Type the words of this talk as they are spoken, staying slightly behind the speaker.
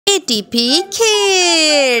Kitty Pig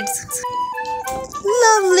Kids.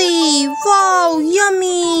 Lovely! Wow!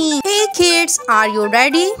 Yummy! Hey kids, are you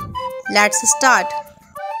ready? Let's start.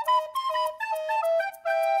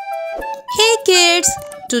 Hey kids,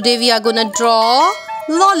 today we are gonna draw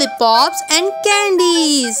lollipops and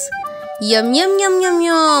candies. Yum yum yum yum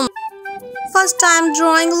yum. First time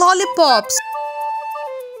drawing lollipops.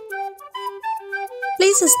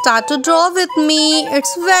 Please start to draw with me.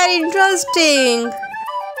 It's very interesting.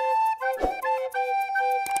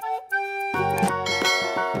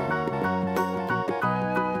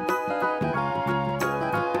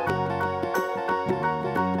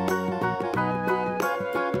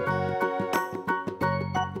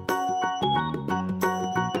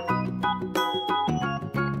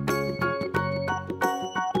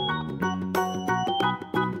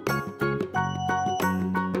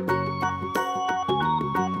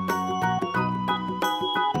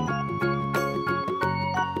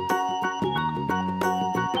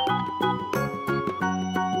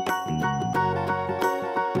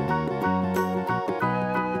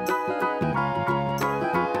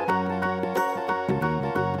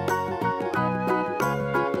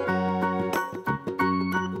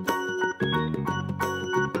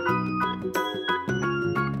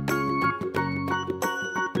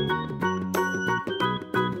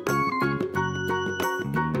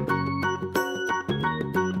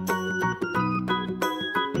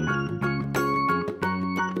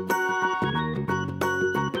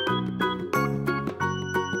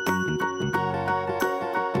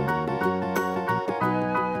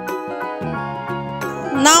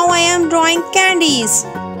 Now I am drawing candies.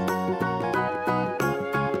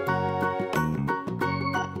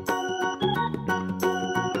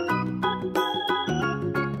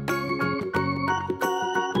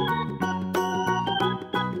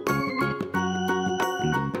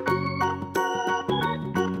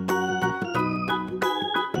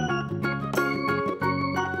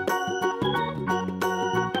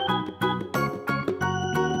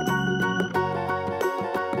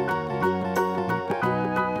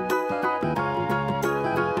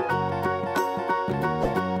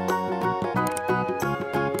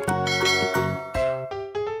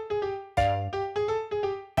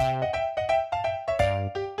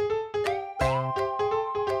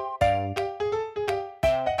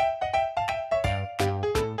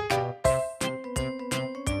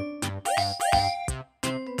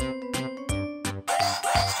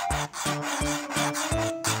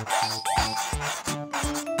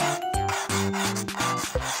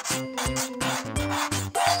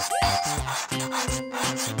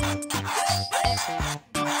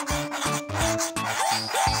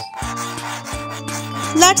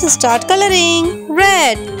 Let's start coloring.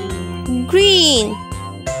 Red, green,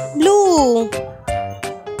 blue,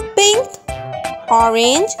 pink,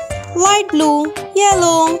 orange, light blue,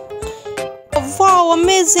 yellow. Wow,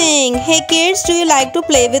 amazing! Hey kids, do you like to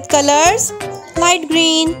play with colors? Light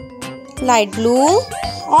green, light blue,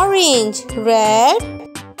 orange, red,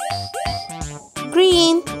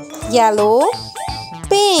 green, yellow,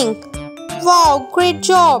 pink. Wow, great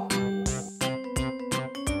job!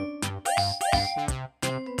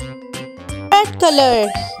 Red color.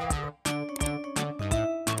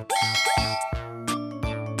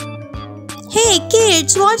 Hey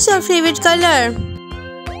kids, what's your favorite color?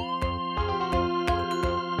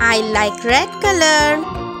 I like red color.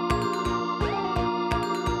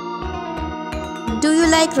 Do you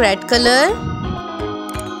like red color?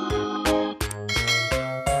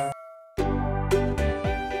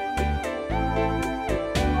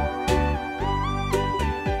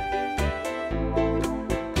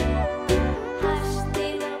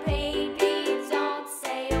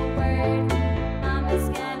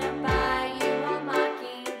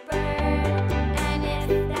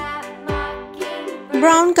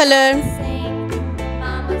 Brown color.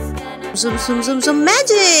 Zoom zoom zoom zoom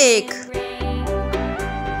magic.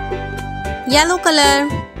 Yellow color.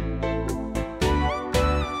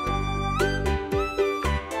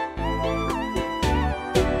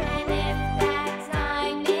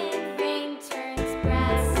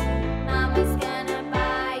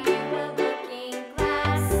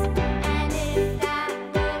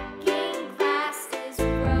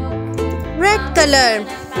 Red color.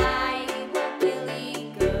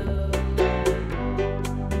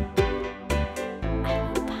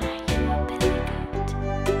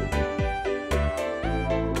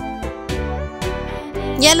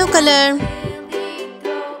 Yellow color.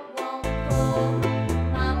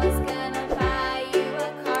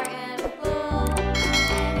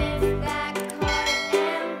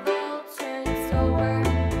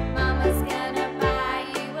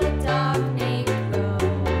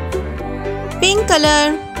 Pink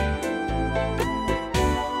color.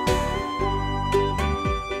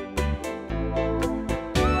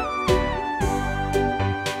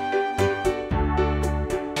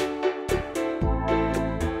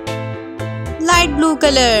 Light blue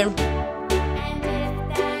color.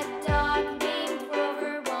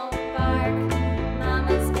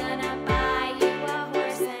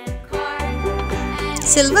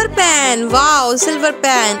 Silver pen. Wow, silver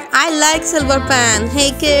pen. I like silver pen.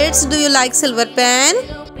 Hey kids, do you like silver pen?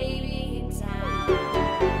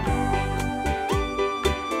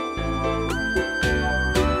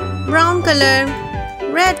 Brown color.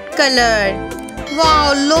 Red color.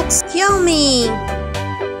 Wow, looks yummy.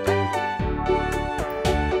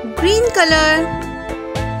 Green color.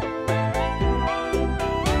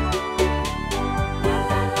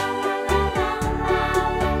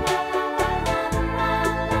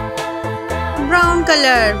 Brown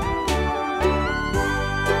color.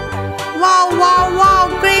 Wow, wow,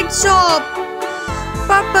 wow, great job.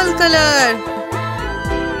 Purple color.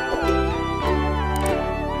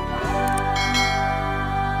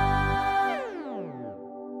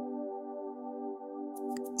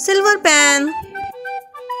 Silver pen.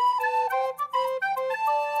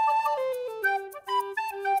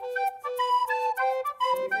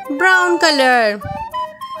 Brown color.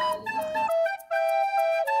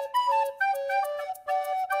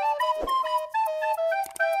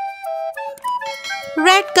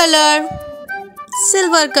 Red color.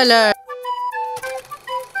 Silver color.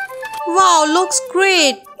 Wow, looks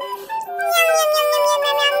great.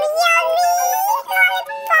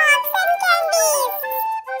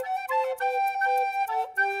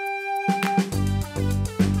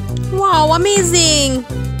 Wow, amazing.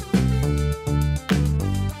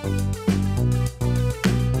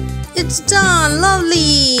 It's done.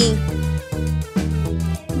 Lovely.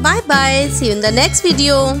 Bye bye. See you in the next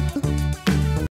video.